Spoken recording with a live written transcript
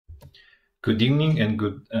Good evening and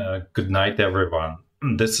good night, everyone.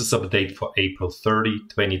 This is update for April 30,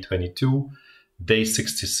 2022, day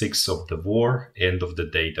 66 of the war, end of the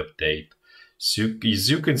date update. So as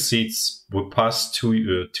you can see, we passed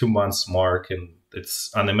two months mark, and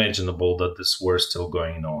it's unimaginable that this war is still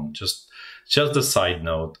going on. Just a side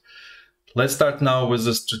note. Let's start now with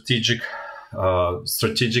a strategic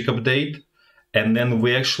update. And then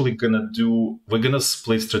we're gonna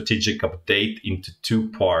split strategic update into two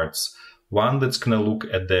parts. One that's gonna look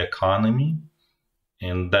at the economy,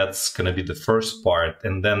 and that's gonna be the first part.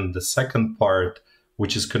 And then the second part,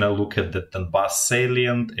 which is gonna look at the Donbass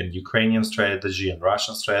salient and Ukrainian strategy and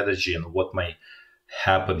Russian strategy and what may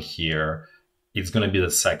happen here. It's gonna be the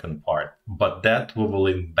second part. But that we will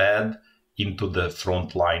embed into the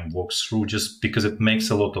frontline walkthrough just because it makes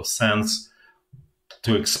a lot of sense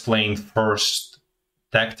to explain first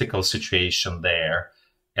tactical situation there,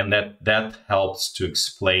 and that helps to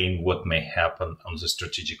explain what may happen on the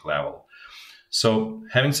strategic level. So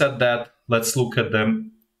having said that, let's look at the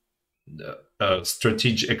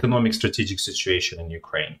economic strategic situation in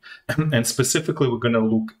Ukraine. And specifically, we're going to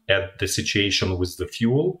look at the situation with the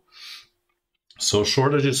fuel. So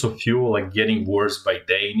shortages of fuel are getting worse by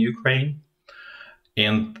day in Ukraine.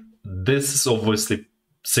 And this is obviously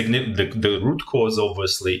the root cause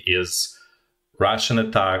obviously is Russian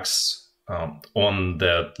attacks on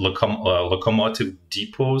the locomotive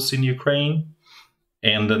depots in Ukraine,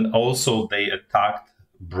 and then also they attacked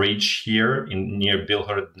bridge here near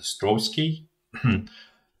Belgorod-Dnestrovsky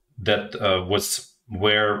that was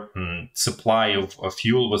where supply of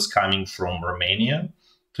fuel was coming from Romania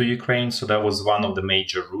to Ukraine. So that was one of the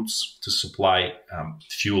major routes to supply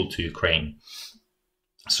fuel to Ukraine.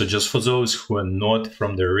 So just for those who are not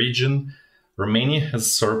from the region, Romania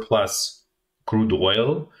has surplus crude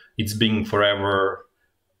oil. It's been forever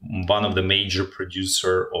one of the major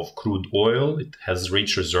producer of crude oil. It has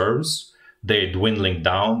rich reserves. They're dwindling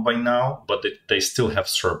down by now, but they still have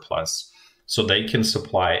surplus. So they can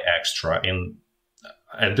supply extra. And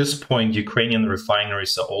at this point, Ukrainian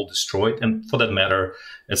refineries are all destroyed. And for that matter,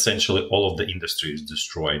 essentially all of the industry is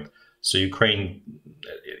destroyed. So Ukraine,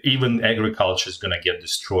 even agriculture is going to get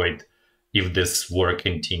destroyed if this war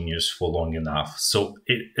continues for long enough. So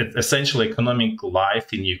essentially economic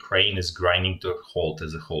life in Ukraine is grinding to a halt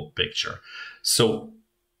as a whole picture. So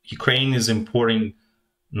Ukraine is importing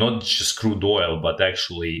not just crude oil, but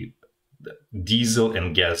actually diesel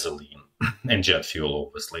and gasoline and jet fuel,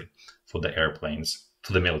 obviously, for the airplanes,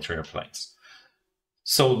 for the military airplanes.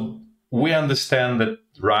 So we understand that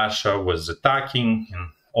Russia was attacking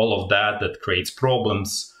and all of that creates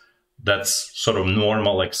problems. That's sort of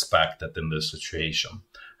normal, expected in this situation.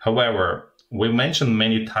 However, we mentioned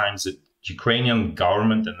many times that Ukrainian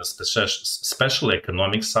government and especially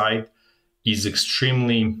economic side is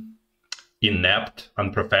extremely inept,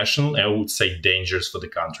 unprofessional, and I would say dangerous for the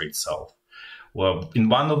country itself. Well, in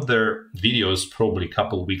one of their videos, probably a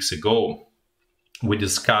couple of weeks ago, we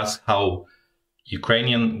discussed how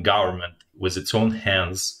Ukrainian government, with its own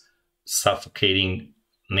hands, suffocating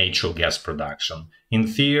natural gas production. In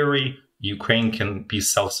theory, Ukraine can be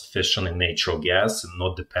self-sufficient in natural gas and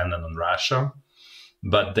not dependent on Russia.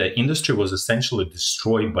 But the industry was essentially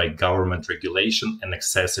destroyed by government regulation and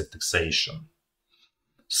excessive taxation.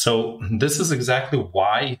 So this is exactly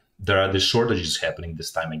why there are the shortages happening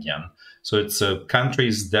this time again. So it's a country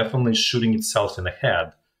is definitely shooting itself in the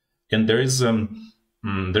head. And there's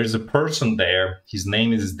a person there, his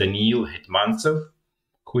name is Daniil Hetmantsev,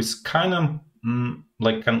 who is kind of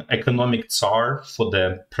like an economic tsar for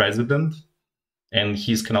the president, and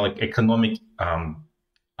he's kind of like economic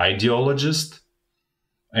ideologist,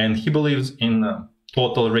 and he believes in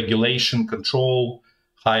total regulation, control,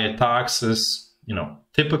 higher taxes,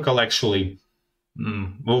 typical actually,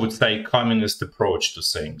 we would say communist approach to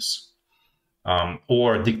things,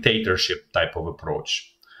 or dictatorship type of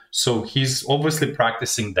approach. So he's obviously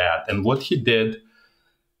practicing that, and what he did,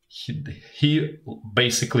 he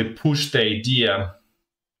basically pushed the idea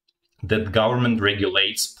that government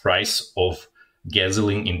regulates price of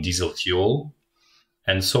gasoline and diesel fuel.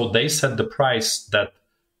 And so they set the price that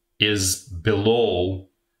is below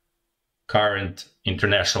current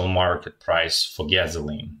international market price for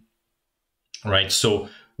gasoline, right? So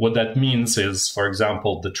what that means is, for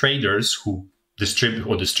example, the traders who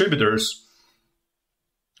distributors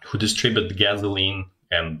who distribute gasoline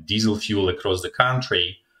and diesel fuel across the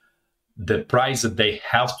country, the price that they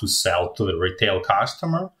have to sell to the retail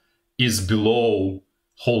customer is below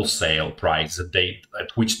wholesale price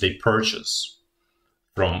at which they purchase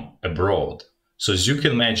from abroad. So as you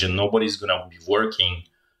can imagine, nobody's going to be working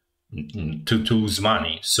to lose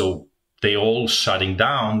money. So they all shutting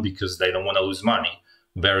down because they don't want to lose money.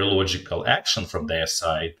 Very logical action from their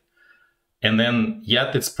side. And then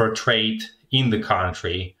yet it's portrayed in the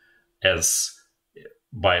country as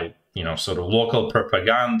by, sort of local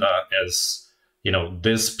propaganda as,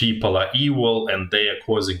 these people are evil and they are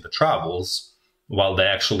causing the troubles, while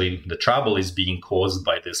the trouble is being caused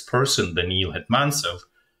by this person, Daniil Hetmantsev,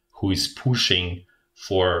 who is pushing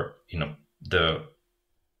for, the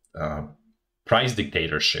price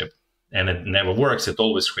dictatorship. And it never works. It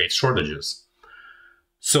always creates shortages.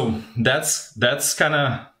 So that's kind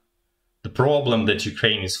of the problem that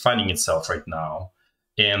Ukraine is finding itself right now.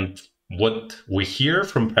 And what we hear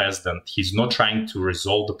from President, he's not trying to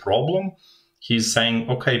resolve the problem. He's saying,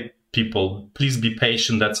 okay, people, please be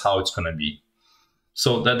patient. That's how it's going to be.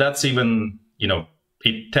 So that's even,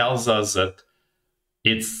 it tells us that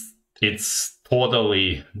it's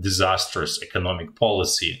totally disastrous economic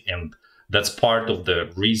policy. And that's part of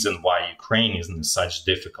the reason why Ukraine is in such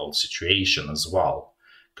difficult situation as well,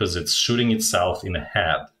 because it's shooting itself in the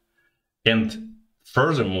head. And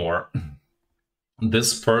furthermore,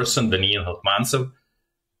 this person, Daniil Hetmantsev,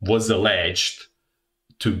 was alleged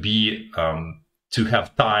to be to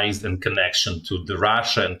have ties and connection to the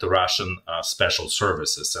Russia and to Russian special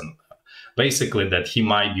services, and basically that he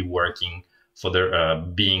might be working for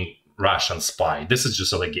the being Russian spy. This is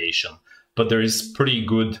just allegation, but there is pretty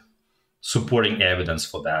good supporting evidence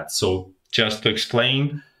for that. So just to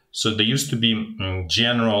explain, so there used to be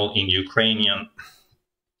general in Ukrainian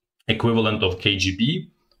equivalent of KGB,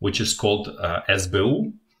 which is called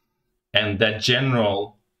SBU, and that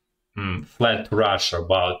general fled to Russia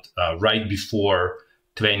about right before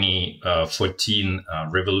 2014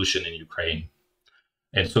 revolution in Ukraine.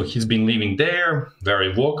 And so he's been living there,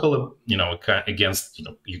 very vocal, against,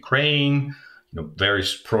 Ukraine, very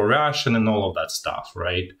pro-Russian and all of that stuff,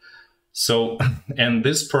 right? So, and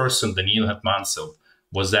this person, Daniil Hetmantsev,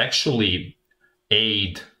 was actually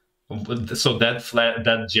so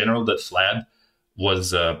that general that fled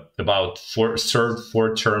was served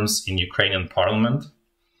 4 terms in Ukrainian parliament.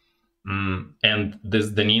 And this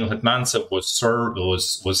Daniil Hetmantsev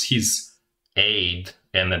was his aide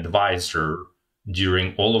and advisor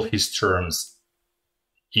during all of his terms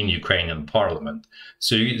in Ukrainian parliament.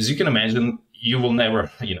 So as you can imagine, you will never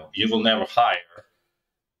hire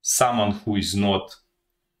someone who is not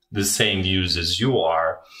the same views as you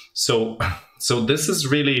are. So this is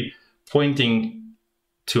really pointing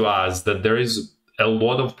to us that there is a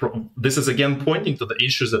lot of, this is again pointing to the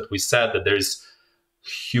issues that we said, that there is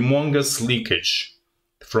humongous leakage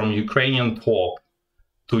from Ukrainian top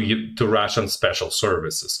to Russian special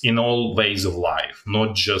services in all ways of life,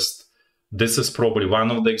 not just, this is probably one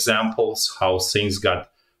of the examples how things got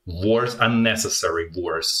worse, unnecessary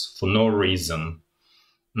worse, for no reason.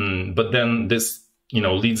 But then this,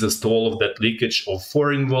 leads us to all of that leakage of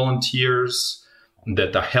foreign volunteers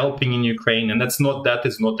that are helping in Ukraine. And that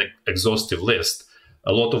is not an exhaustive list.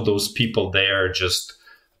 A lot of those people there just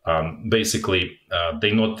basically,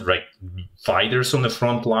 they're not like fighters on the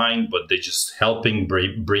front line, but they're just helping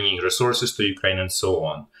bringing resources to Ukraine and so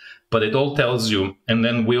on. But it all tells you, and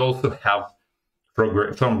then we also have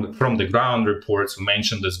from the ground reports, we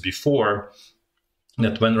mentioned this before,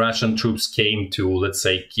 that when Russian troops came to, let's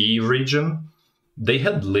say, Kyiv region, they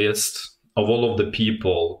had lists of all of the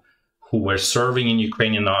people who were serving in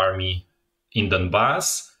Ukrainian army in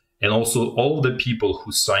Donbass, and also all of the people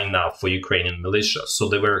who signed up for Ukrainian militia. So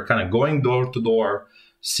they were kind of going door to door,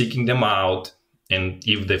 seeking them out. And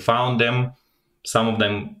if they found them,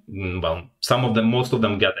 most of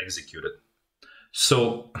them got executed.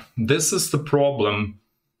 So this is the problem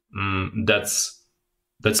that's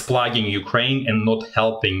plaguing Ukraine and not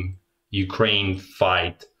helping Ukraine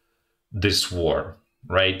fight this war,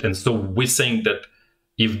 right? And so we think that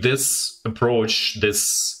if this approach,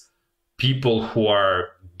 this people who are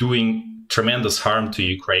doing tremendous harm to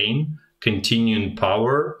Ukraine continue in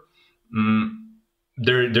power,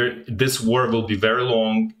 this war will be very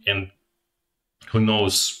long, and who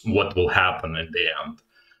knows what will happen at the end.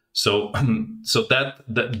 So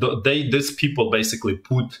these people basically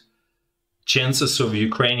put chances of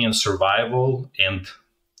Ukrainian survival and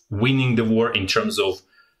winning the war in terms of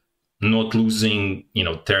not losing,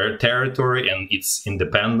 territory and its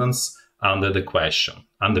independence under big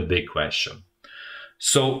question.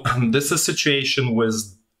 So this is a situation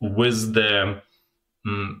with the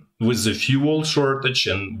fuel shortage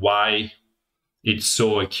and why it's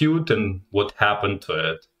so acute and what happened to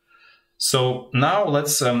it. So now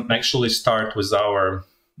let's actually start with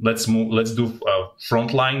let's do a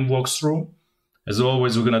frontline walkthrough. As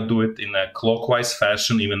always, we're gonna do it in a clockwise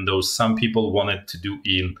fashion, even though some people wanted to do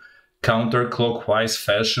in counterclockwise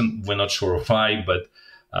fashion. We're not sure why, but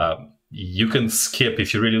you can skip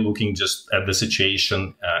if you're really looking just at the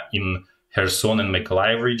situation in Kherson and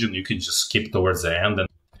Mykolaiv region. You can just skip towards the end. And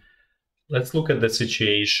let's look at the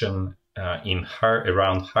situation around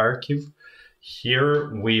Kharkiv.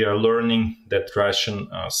 Here we are learning that Russian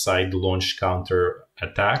side launched counter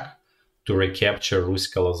attack to recapture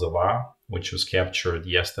Ruska Lozova, which was captured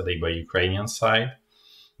yesterday by Ukrainian side.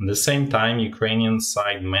 At the same time, Ukrainian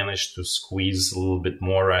side managed to squeeze a little bit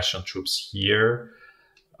more Russian troops here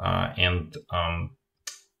and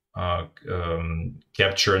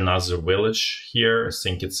capture another village here. I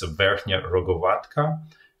think it's a Verkhnya Rogovatka,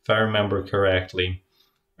 if I remember correctly.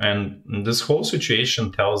 And this whole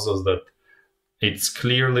situation tells us that it's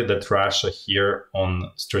clearly that Russia here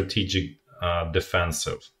on strategic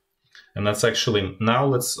defensive. And that's actually, now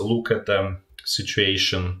let's look at the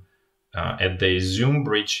situation at the Izyum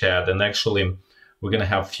bridgehead. And actually, we're going to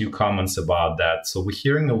have a few comments about that. So we're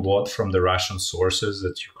hearing a lot from the Russian sources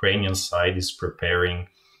that Ukrainian side is preparing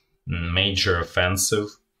major offensive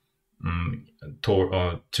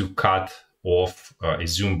to cut off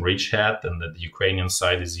Izyum bridgehead, and that the Ukrainian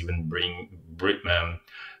side is even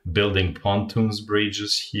building pontoons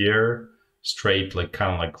bridges here, straight, like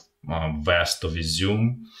kind of like west of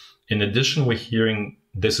Izyum. In addition, we're hearing,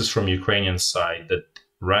 this is from Ukrainian side, that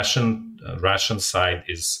Russian side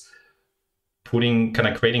is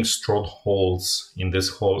creating strongholds in this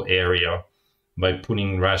whole area by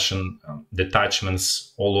putting Russian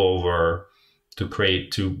detachments all over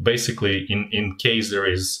to basically, in case there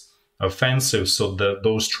is offensive, so that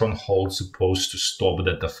those strongholds supposed to stop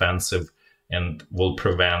that offensive and will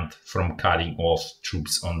prevent from cutting off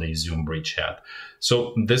troops on the Izyum bridgehead.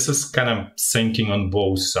 So this is kind of sinking on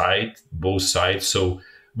both sides. So,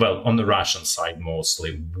 well, on the Russian side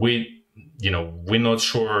mostly, we're not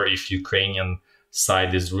sure if Ukrainian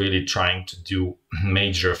side is really trying to do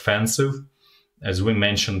major offensive. As we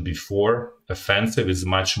mentioned before, offensive is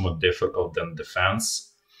much more difficult than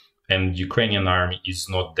defense, and Ukrainian army is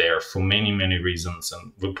not there for many, many reasons,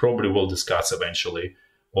 and we probably will discuss eventually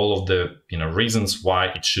all of the reasons why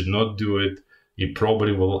it should not do it. It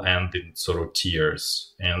probably will end in sort of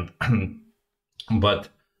tears, and but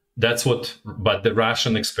the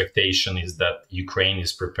Russian expectation is that Ukraine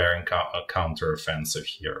is preparing a counter-offensive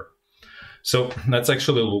here. So let's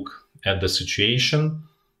actually look at the situation.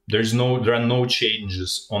 There are no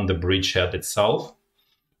changes on the bridgehead itself,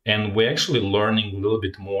 and we're actually learning a little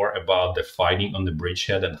bit more about the fighting on the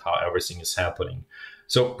bridgehead and how everything is happening.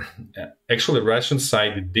 So actually, Russian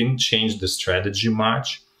side didn't change the strategy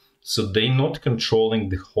much. So they're not controlling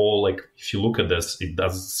the whole, like, if you look at this, it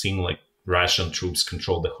doesn't seem like Russian troops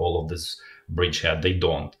control the whole of this bridgehead. They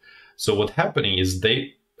don't. So what's happening is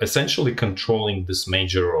they essentially controlling these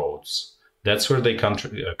major roads. That's where they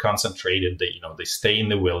concentrated. They stay in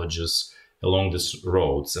the villages along these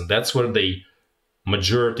roads, and that's where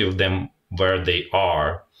majority of them where they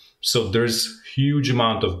are. So there's huge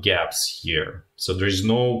amount of gaps here. So there's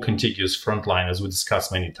no contiguous front line, as we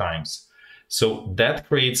discussed many times. So that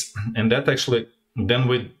creates, and that actually,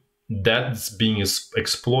 then that's being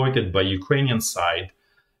exploited by Ukrainian side.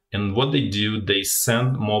 And what they do, they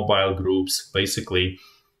send mobile groups, basically,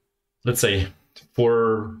 let's say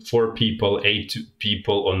four people, 8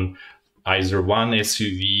 people on either one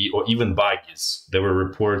SUV or even buggies. There were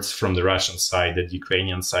reports from the Russian side that the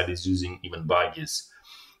Ukrainian side is using even buggies.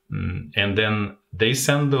 And then they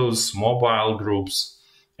send those mobile groups.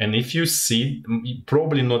 And if you see,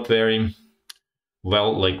 probably not very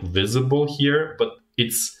well, like, visible here, but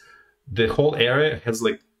the whole area has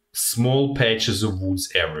like small patches of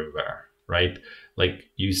woods everywhere, right? Like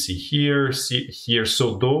you see here.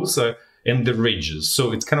 So those are, and the ridges.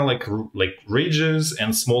 So it's kind of like ridges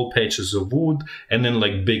and small patches of wood, and then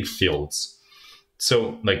like big fields.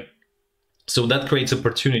 So that creates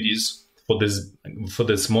opportunities for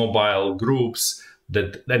this mobile groups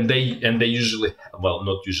and they usually, well,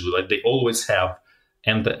 not usually, like they always have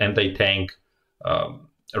anti-tank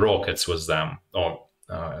rockets with them, or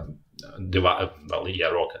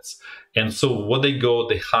rockets. And so what they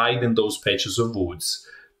hide in those patches of woods,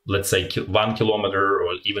 let's say 1 kilometer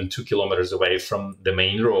or even 2 kilometers away from the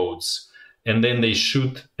main roads, and then they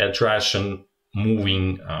shoot at Russian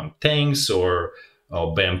moving tanks or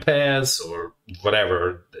BMPs or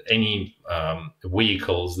whatever, any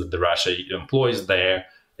vehicles that the Russia employs there,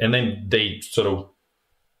 and then they sort of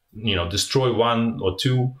destroy 1 or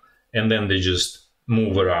 2, and then they just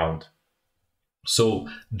move around. So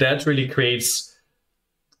that really creates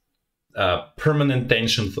permanent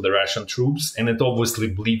tension for the Russian troops, and it obviously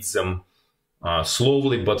bleeds them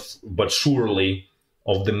slowly but surely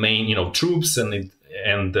of the main troops, and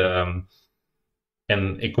and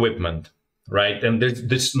equipment, right? And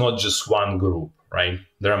there's not just one group, right?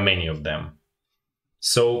 There are many of them.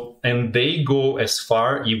 So, and they go as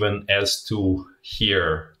far even as to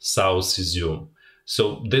here, South Izyum.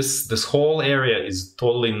 So this whole area is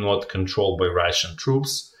totally not controlled by Russian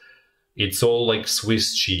troops. It's all like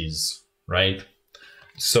Swiss cheese, right?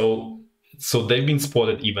 So they've been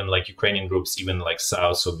spotted, even like Ukrainian groups, even like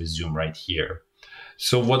south of Izyum right here.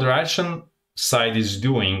 So what the Russian side is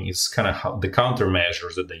doing is kind of the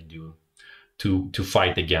countermeasures that they do to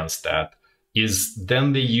fight against that is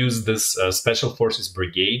then they use this special forces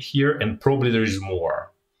brigade here, and probably there is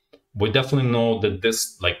more. We definitely know that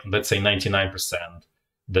this, like, let's say 99%,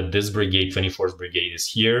 that this brigade, 24th brigade, is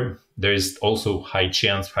here. There is also high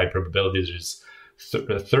chance, high probability there's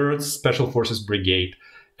a third special forces brigade.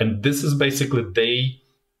 And this is basically, they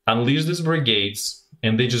unleash these brigades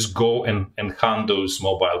and they just go and hunt those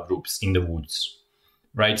mobile groups in the woods,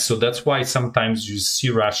 right? So that's why sometimes you see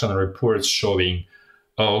Russian reports showing,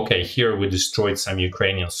 oh, okay, here we destroyed some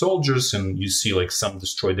Ukrainian soldiers, and you see like some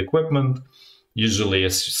destroyed equipment, usually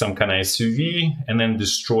some kind of SUV, and then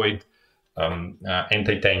destroyed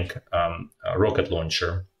anti-tank rocket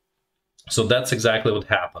launcher. So that's exactly what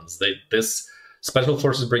happens. This special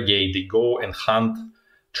forces brigade, they go and hunt,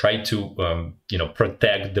 try to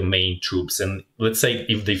protect the main troops. And let's say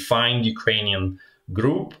if they find Ukrainian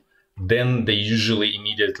group, then they usually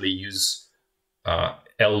immediately use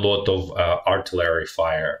a lot of artillery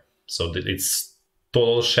fire. So that it's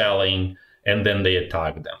total shelling, and then they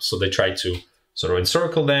attack them. So they try to sort of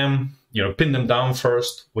encircle them, pin them down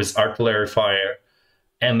first with artillery fire,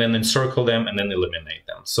 and then encircle them and then eliminate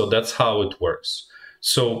them. So that's how it works.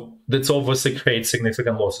 So that obviously creates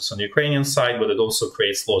significant losses on the Ukrainian side, but it also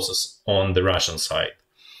creates losses on the Russian side.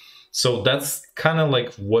 So that's kind of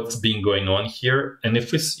like what's been going on here. And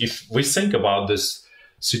if we think about this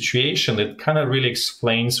situation, it kind of really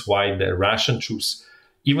explains why the Russian troops,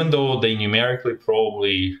 even though they numerically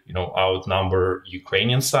probably outnumber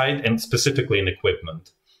Ukrainian side, and specifically in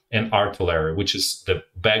equipment and artillery, which is the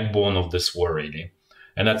backbone of this war really.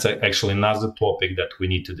 And that's actually another topic that we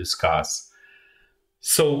need to discuss.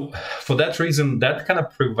 So for that reason, that kind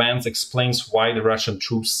of explains why the Russian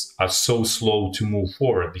troops are so slow to move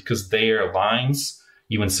forward, because their lines,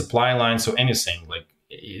 even supply lines or anything,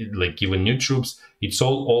 like even new troops, it's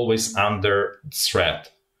all always under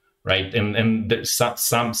threat, right? And there's some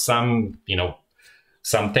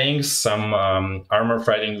tanks, some armor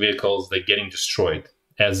fighting vehicles, they're getting destroyed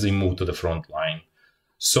as they move to the front line.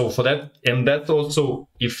 So for that, and that also,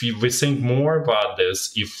 if we think more about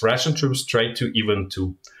this, if Russian troops try to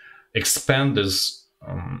expand this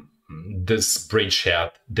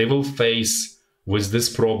bridgehead, they will face with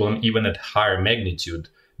this problem even at higher magnitude,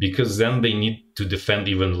 because then they need to defend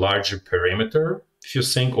even larger perimeter, if you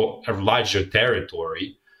think, or a larger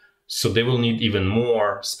territory. So they will need even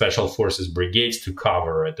more special forces brigades to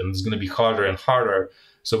cover it, and it's going to be harder and harder.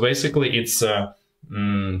 So basically, it's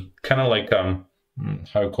kind of like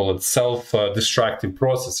how you call it, self-destructive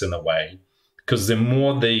process in a way, because the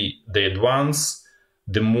more they advance,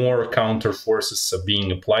 the more counter forces are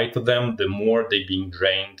being applied to them, the more they're being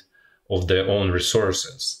drained of their own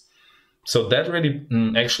resources. So that really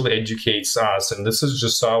actually educates us, and this is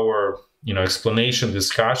just our explanation,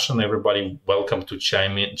 discussion. Everybody welcome to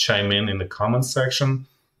chime in the comment section.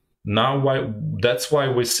 Now, that's why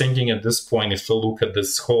we're thinking at this point, if we look at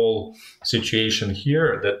this whole situation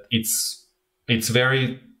here, that it's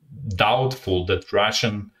very doubtful that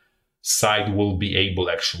Russian side will be able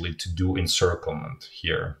actually to do encirclement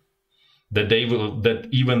here. That they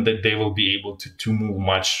will be able to move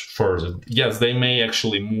much further. Yes, they may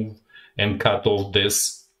actually move and cut off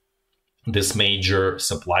this major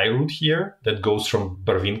supply route here that goes from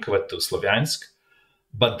Barvinkovo to Slovyansk,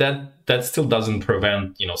 but that still doesn't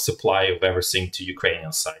prevent supply of everything to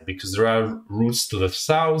Ukrainian side, because there are routes to the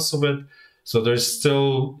south of it. So there's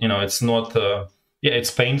still, it's not,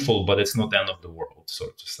 it's painful, but it's not the end of the world, so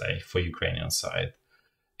to say, for Ukrainian side.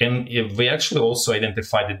 And if we actually also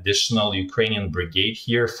identified additional Ukrainian brigade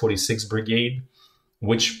here, 46th Brigade,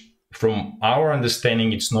 which from our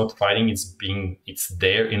understanding, it's not fighting, it's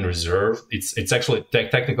there in reserve. It's actually,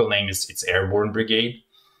 technical name is it's Airborne Brigade.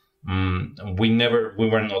 We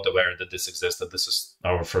were not aware that this existed. This is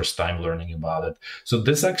our first time learning about it. So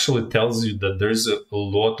this actually tells you that there's a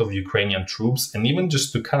lot of Ukrainian troops, and even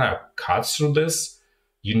just to kind of cut through this,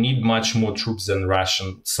 you need much more troops than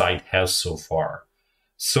Russian side has so far.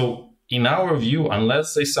 So in our view,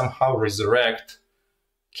 unless they somehow resurrect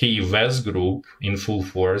Kyiv West group in full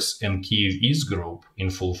force and Kyiv East group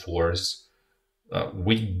in full force,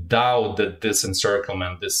 we doubt that this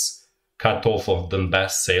encirclement, this cutoff of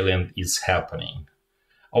Donbass salient is happening.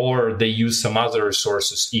 Or they use some other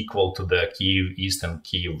resources equal to the Kyiv East and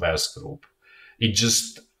Kyiv West group. It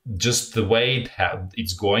just the way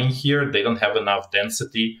it's going here, they don't have enough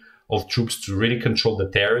density of troops to really control the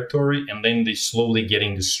territory, and then they slowly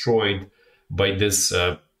getting destroyed by this,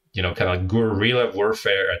 kind of guerrilla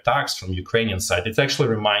warfare attacks from Ukrainian side. It actually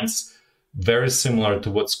reminds very similar to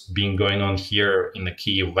what's been going on here in the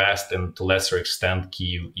Kyiv West and to lesser extent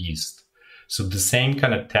Kyiv East. So the same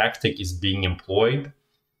kind of tactic is being employed.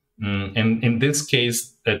 And in this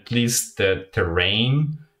case, at least the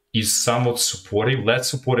terrain is somewhat supportive, less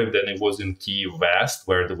supportive than it was in Kyiv West,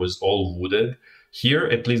 where it was all wooded. Here,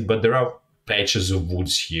 at least, but there are patches of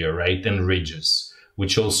woods here, right, and ridges,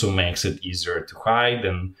 which also makes it easier to hide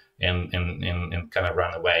and kind of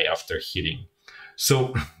run away after hitting.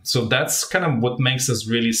 So that's kind of what makes us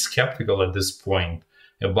really skeptical at this point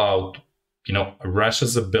about,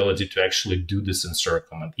 Russia's ability to actually do this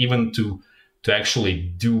encirclement, even to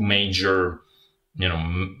actually do major,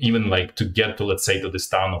 even like to get to, let's say, to this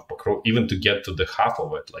town of Pokrov, even to get to the half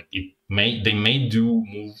of it, like they may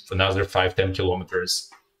move another 5-10 kilometers,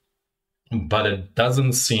 but it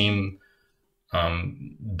doesn't seem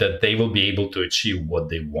that they will be able to achieve what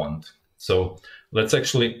they want. So let's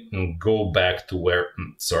actually go back to where,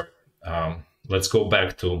 let's go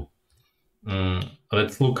back to,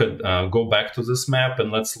 go back to this map,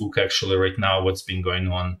 and let's look actually right now what's been going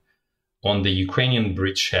on the Ukrainian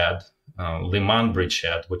bridgehead, Lyman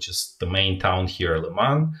bridgehead, which is the main town here,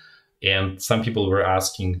 Lyman. And some people were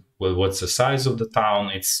asking, well, what's the size of the town?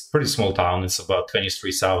 It's a pretty small town. It's about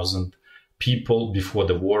 23,000 people before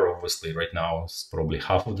the war, obviously. Right now, it's probably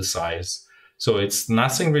half of the size. So it's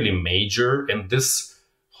nothing really major. And this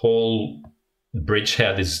whole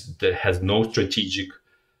bridgehead has no strategic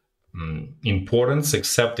importance,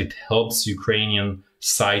 except it helps Ukrainian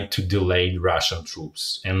side to delay Russian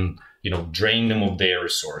troops and drain them of their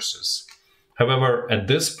resources. However, at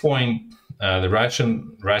this point, the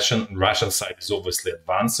Russian side is obviously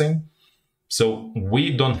advancing. So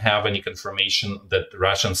we don't have any confirmation that the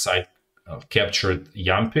Russian side captured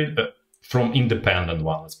Yampil from independent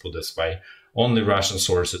one, let's put it this way, only Russian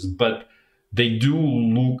sources. But they do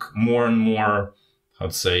look more and more,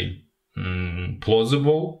 I'd say,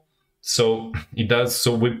 plausible. So it does.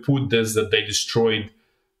 So we put this that they destroyed.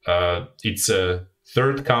 It's a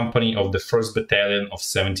third company of the 1st Battalion of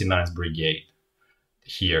 79th Brigade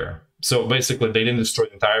here. So basically, they didn't destroy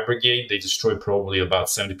the entire brigade. They destroyed probably about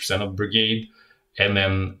 70% of brigade, and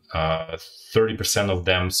then 30% of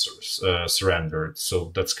them surrendered.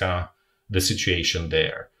 So that's kind of the situation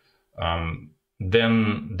there.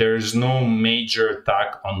 Then there's no major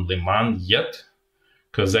attack on Lyman yet,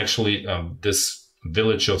 because actually this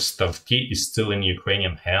village of Stavki is still in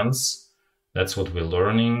Ukrainian hands. That's what we're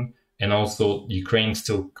learning. And also Ukraine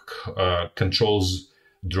still controls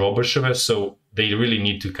Drobysheva, so they really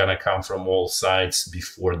need to kind of come from all sides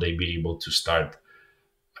before they be able to start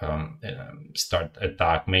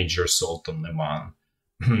attack, major assault on Lyman.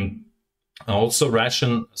 Also,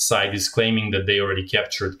 Russian side is claiming that they already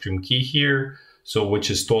captured Krymky here, so which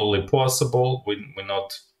is totally possible. We're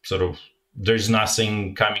not there's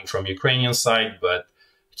nothing coming from Ukrainian side, but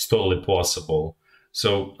it's totally possible.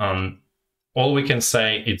 So all we can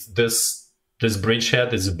say is this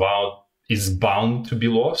bridgehead is bound to be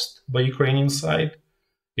lost by Ukrainian side.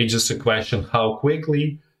 It's just a question how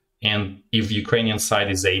quickly, and if Ukrainian side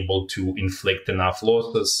is able to inflict enough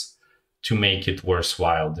losses to make it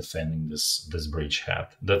worthwhile defending this bridgehead.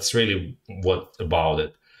 That's really what about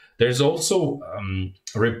it. There's also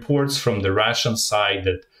reports from the Russian side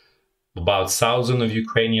that about 1,000 of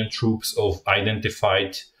Ukrainian troops of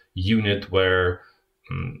identified unit were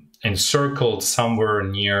encircled somewhere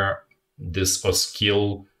near this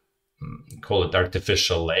Oskil, call it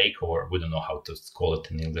artificial lake, or we don't know how to call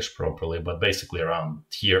it in English properly, but basically around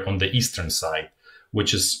here on the eastern side,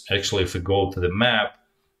 which is actually, if we go to the map,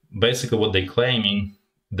 basically what they're claiming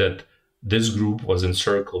that this group was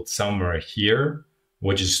encircled somewhere here,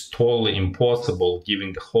 which is totally impossible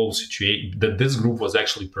given the whole situation, that this group was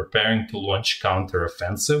actually preparing to launch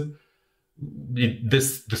counteroffensive.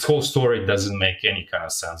 This whole story doesn't make any kind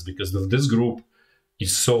of sense, because this group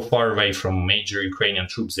is so far away from major Ukrainian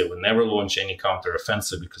troops. They will never launch any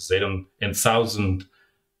counteroffensive because they don't, and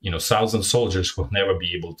 1,000 soldiers will never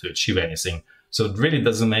be able to achieve anything. So it really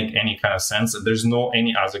doesn't make any kind of sense. There's no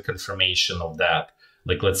any other confirmation of that.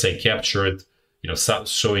 Like, let's say captured,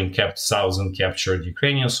 showing 1,000 captured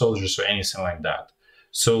Ukrainian soldiers or anything like that.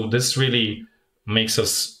 So this really makes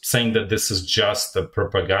us think that this is just a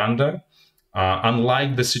propaganda.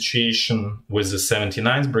 Unlike the situation with the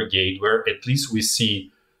 79th Brigade, where at least we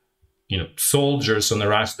see, soldiers on the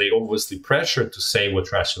Russian, they obviously pressure to say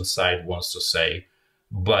what Russian side wants to say,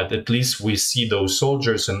 but at least we see those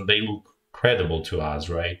soldiers and they look credible to us,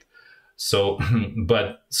 right? So,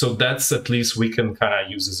 so that's at least we can kind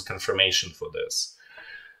of use as confirmation for this.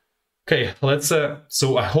 Okay,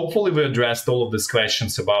 so hopefully we addressed all of these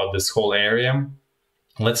questions about this whole area.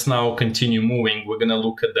 Let's now continue moving. We're going to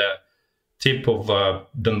look at the tip of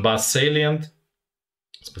Donbass salient,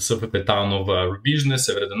 specifically town of Rubizhny,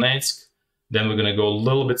 Severodonetsk. Then we're going to go a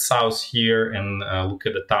little bit south here and look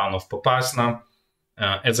at the town of Popasna.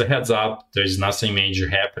 As a heads up, there's nothing major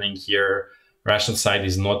happening here. Russian side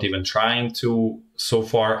is not even trying to, so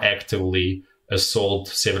far, actively assault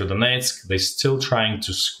Severodonetsk. They're still trying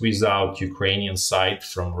to squeeze out Ukrainian side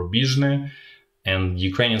from Rubizhny, and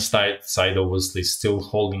Ukrainian side obviously still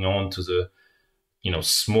holding on to the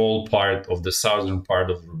small part of the southern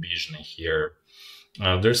part of Rubizhny here.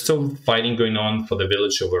 There's still fighting going on for the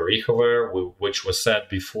village of Orikhovo, which was said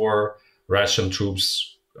before. Russian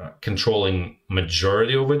troops controlling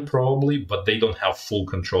majority of it probably, but they don't have full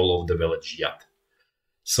control of the village yet.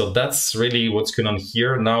 So that's really what's going on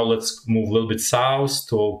here. Now let's move a little bit south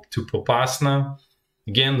to Popasna.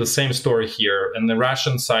 Again, the same story here. And the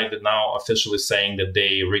Russian side is now officially saying that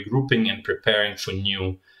they're regrouping and preparing for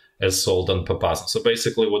new assault on Popasna. So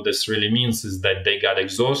basically what this really means is that they got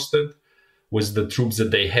exhausted with the troops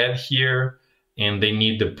that they had here, and they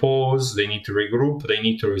need to pause, they need to regroup, they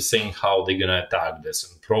need to rethink how they're going to attack this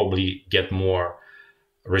and probably get more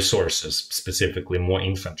resources, specifically more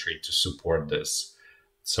infantry to support this.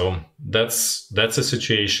 So that's a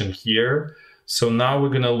situation here. So now we're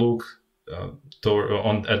going to look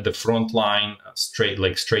at the front line straight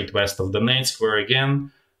west of Donetsk, where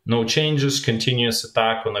again, no changes, continuous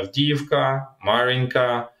attack on Avdiivka,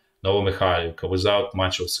 Marinka, Novomikhailivka without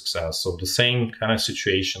much of success. So the same kind of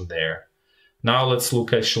situation there. Now let's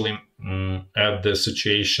look actually at the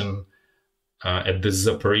situation at the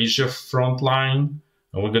Zaporizhya front line.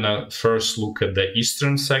 And we're going to first look at the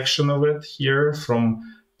eastern section of it here from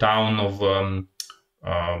town of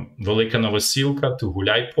Velika Novosilka to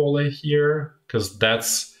Gulyai-Pole here, because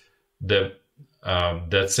that's the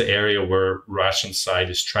area where Russian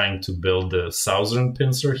side is trying to build the southern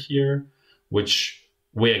pincer here, which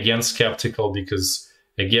we're again skeptical because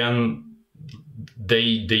again they're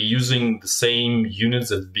using the same units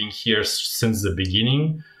that have been here since the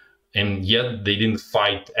beginning, and yet they didn't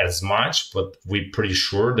fight as much, but we're pretty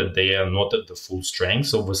sure that they are not at the full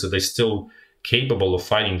strength. Obviously they're still capable of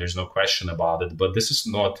fighting, there's no question about it, but this is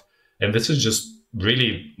not, and this is just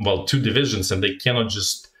really, well, 2 divisions, and they cannot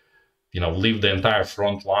just leave the entire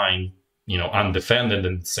front line undefended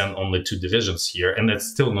and send only 2 divisions here, and that's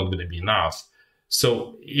still not going to be enough.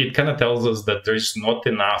 So it kind of tells us that there's not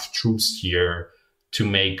enough troops here to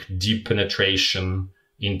make deep penetration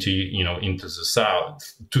into the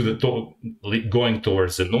south, going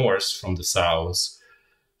towards the north from the south.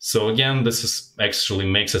 So again, this is actually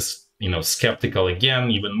makes us skeptical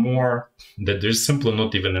again even more that there's simply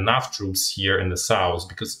not even enough troops here in the south,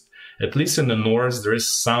 because at least in the north there is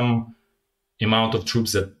some amount of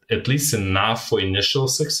troops that at least enough for initial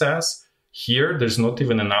success. Here, there's not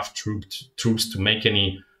even enough troops to make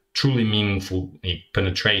any truly meaningful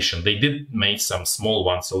penetration. They did make some small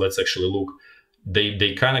ones, so let's actually look.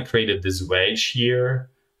 They kind of created this wedge here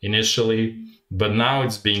initially, but now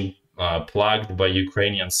it's being plugged by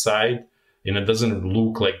Ukrainian side, and it doesn't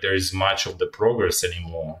look like there is much of the progress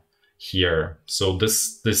anymore here. So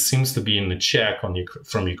this seems to be in the check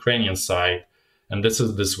from Ukrainian side, and this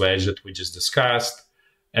is this wedge that we just discussed.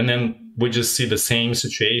 And then we just see the same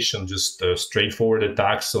situation, just straightforward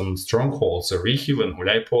attacks on strongholds, Orikhiv and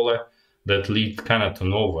Gulyai-Pole, that lead kind of to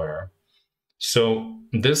nowhere. So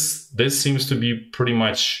this seems to be pretty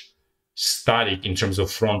much static in terms of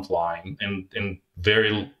front line and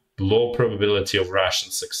very low probability of Russian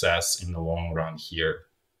success in the long run here.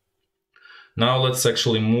 Now let's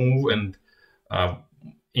actually move, and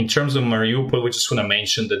in terms of Mariupol, we just want to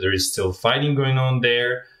mention that there is still fighting going on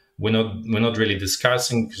there. We're not really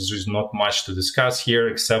discussing because there's not much to discuss here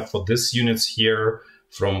except for this units here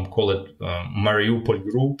from, call it Mariupol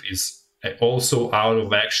group, is also out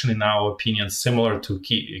of action in our opinion, similar to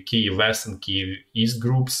Kyiv West and Kyiv East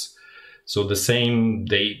groups. So the same,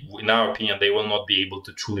 in our opinion, they will not be able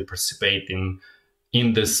to truly participate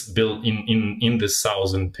in this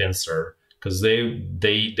southern pincer, because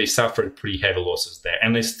they suffered pretty heavy losses there,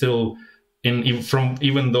 and they still.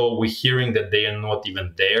 Even though we're hearing that they are not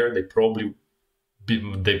even there, they probably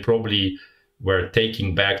were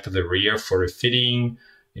taking back to the rear for refitting,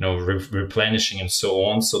 replenishing and so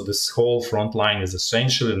on. So this whole front line is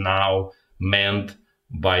essentially now manned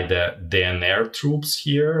by the DNR troops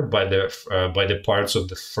here, by the parts of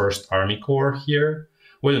the First Army Corps here.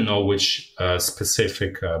 We don't know which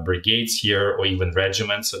specific brigades here or even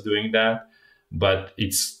regiments are doing that, but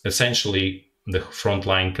it's essentially the front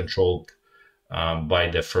line controlled by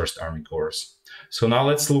the First Army Corps. So now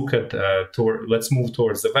let's look at let's move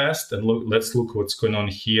towards the west and let's look what's going on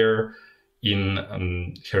here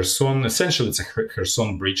in Kherson. Essentially, it's a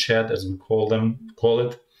Kherson bridgehead, as we call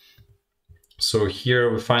it. So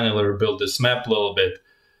here we finally rebuilt this map a little bit.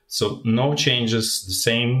 So no changes, the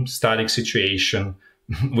same static situation.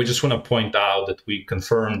 We just want to point out that we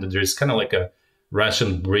confirmed that there is kind of like a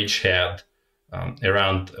Russian bridgehead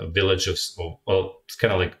around a village of, well, it's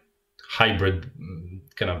kind of like hybrid,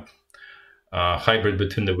 hybrid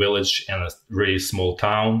between the village and a really small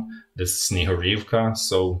town. This is Zaporizhya.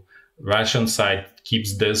 So Russian side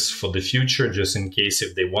keeps this for the future, just in case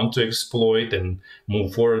if they want to exploit and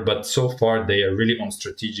move forward. But so far, they are really on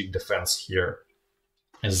strategic defense here,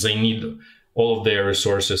 as they need all of their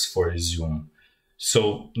resources for Izyum.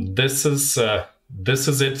 So this is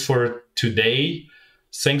it for today.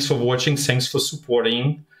 Thanks for watching. Thanks for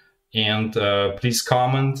supporting, and please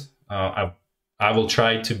comment. I will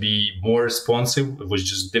try to be more responsive. It was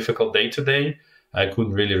just a difficult day today. I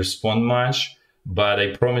couldn't really respond much, but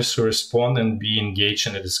I promise to respond and be engaged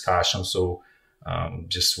in the discussion. So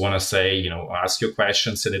just want to say, ask your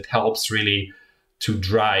questions, and it helps really to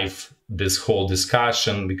drive this whole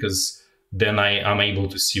discussion, because then I'm able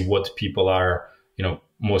to see what people are,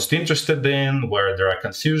 most interested in, where there are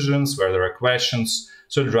confusions, where there are questions.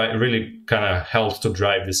 So it really kind of helps to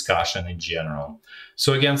drive discussion in general.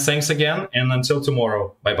 So again, thanks again, and until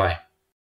tomorrow, bye-bye.